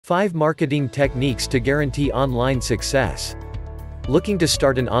5 marketing techniques to guarantee online success. Looking to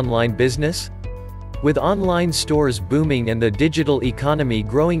start an online business? With online stores booming and the digital economy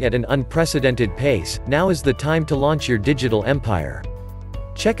growing at an unprecedented pace, now is the time to launch your digital empire.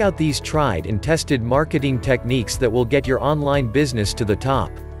 Check out these tried and tested marketing techniques that will get your online business to the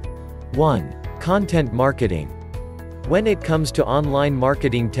top. 1. Content marketing. When it comes to online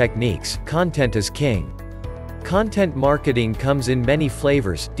marketing techniques, content is king. Content marketing comes in many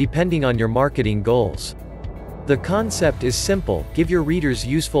flavors, depending on your marketing goals. The concept is simple: give your readers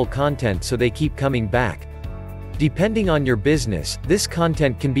useful content so they keep coming back. Depending on your business, this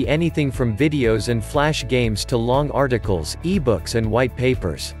content can be anything from videos and flash games to long articles, ebooks and white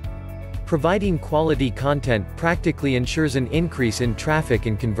papers. Providing quality content practically ensures an increase in traffic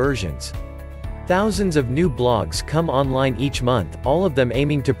and conversions. Thousands of new blogs come online each month, all of them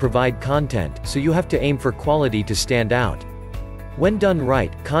aiming to provide content, so you have to aim for quality to stand out. When done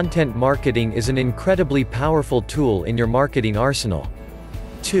right, content marketing is an incredibly powerful tool in your marketing arsenal.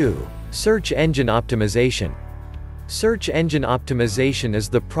 2. Search engine optimization. Search engine optimization is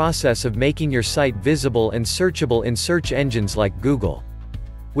the process of making your site visible and searchable in search engines like Google.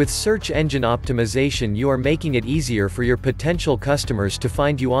 With search engine optimization, you are making it easier for your potential customers to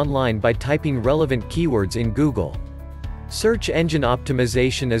find you online by typing relevant keywords in Google. Search engine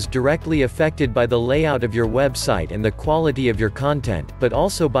optimization is directly affected by the layout of your website and the quality of your content, but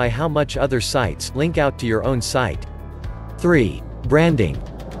also by how much other sites link out to your own site. 3. Branding.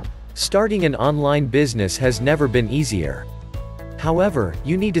 Starting an online business has never been easier. However,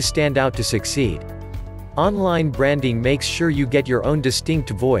 you need to stand out to succeed. Online branding makes sure you get your own distinct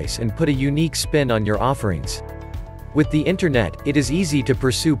voice and put a unique spin on your offerings. With the internet, it is easy to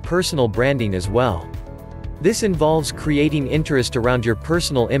pursue personal branding as well. This involves creating interest around your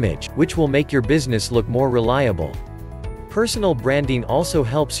personal image, which will make your business look more reliable. Personal branding also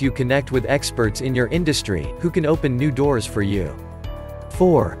helps you connect with experts in your industry, who can open new doors for you.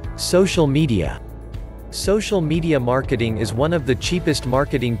 4. Social media. Social media marketing is one of the cheapest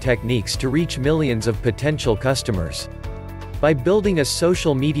marketing techniques to reach millions of potential customers. By building a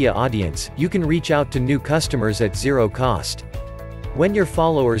social media audience, you can reach out to new customers at zero cost. When your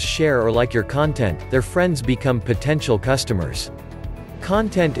followers share or like your content, their friends become potential customers.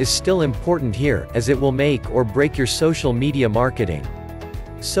 Content is still important here, as it will make or break your social media marketing.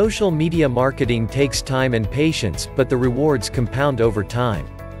 Social media marketing takes time and patience, but the rewards compound over time.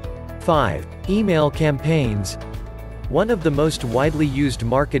 5. Email campaigns. One of the most widely used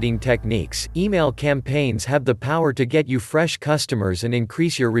marketing techniques, email campaigns have the power to get you fresh customers and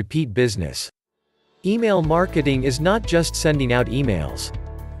increase your repeat business. Email marketing is not just sending out emails.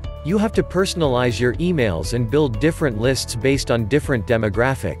 You have to personalize your emails and build different lists based on different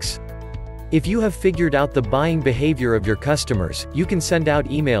demographics. If you have figured out the buying behavior of your customers, you can send out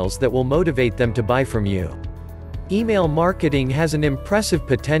emails that will motivate them to buy from you. Email marketing has an impressive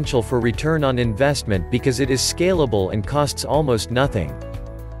potential for return on investment because it is scalable and costs almost nothing.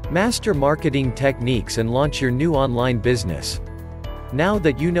 Master marketing techniques and launch your new online business. Now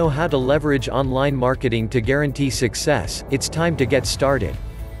that you know how to leverage online marketing to guarantee success, it's time to get started.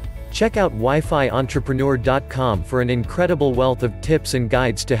 Check out WiFientrepreneur.com for an incredible wealth of tips and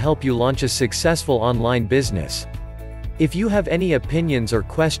guides to help you launch a successful online business. If you have any opinions or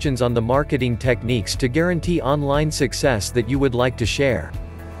questions on the marketing techniques to guarantee online success that you would like to share,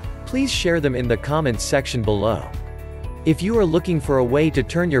 please share them in the comments section below. If you are looking for a way to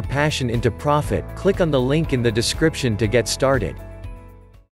turn your passion into profit, click on the link in the description to get started.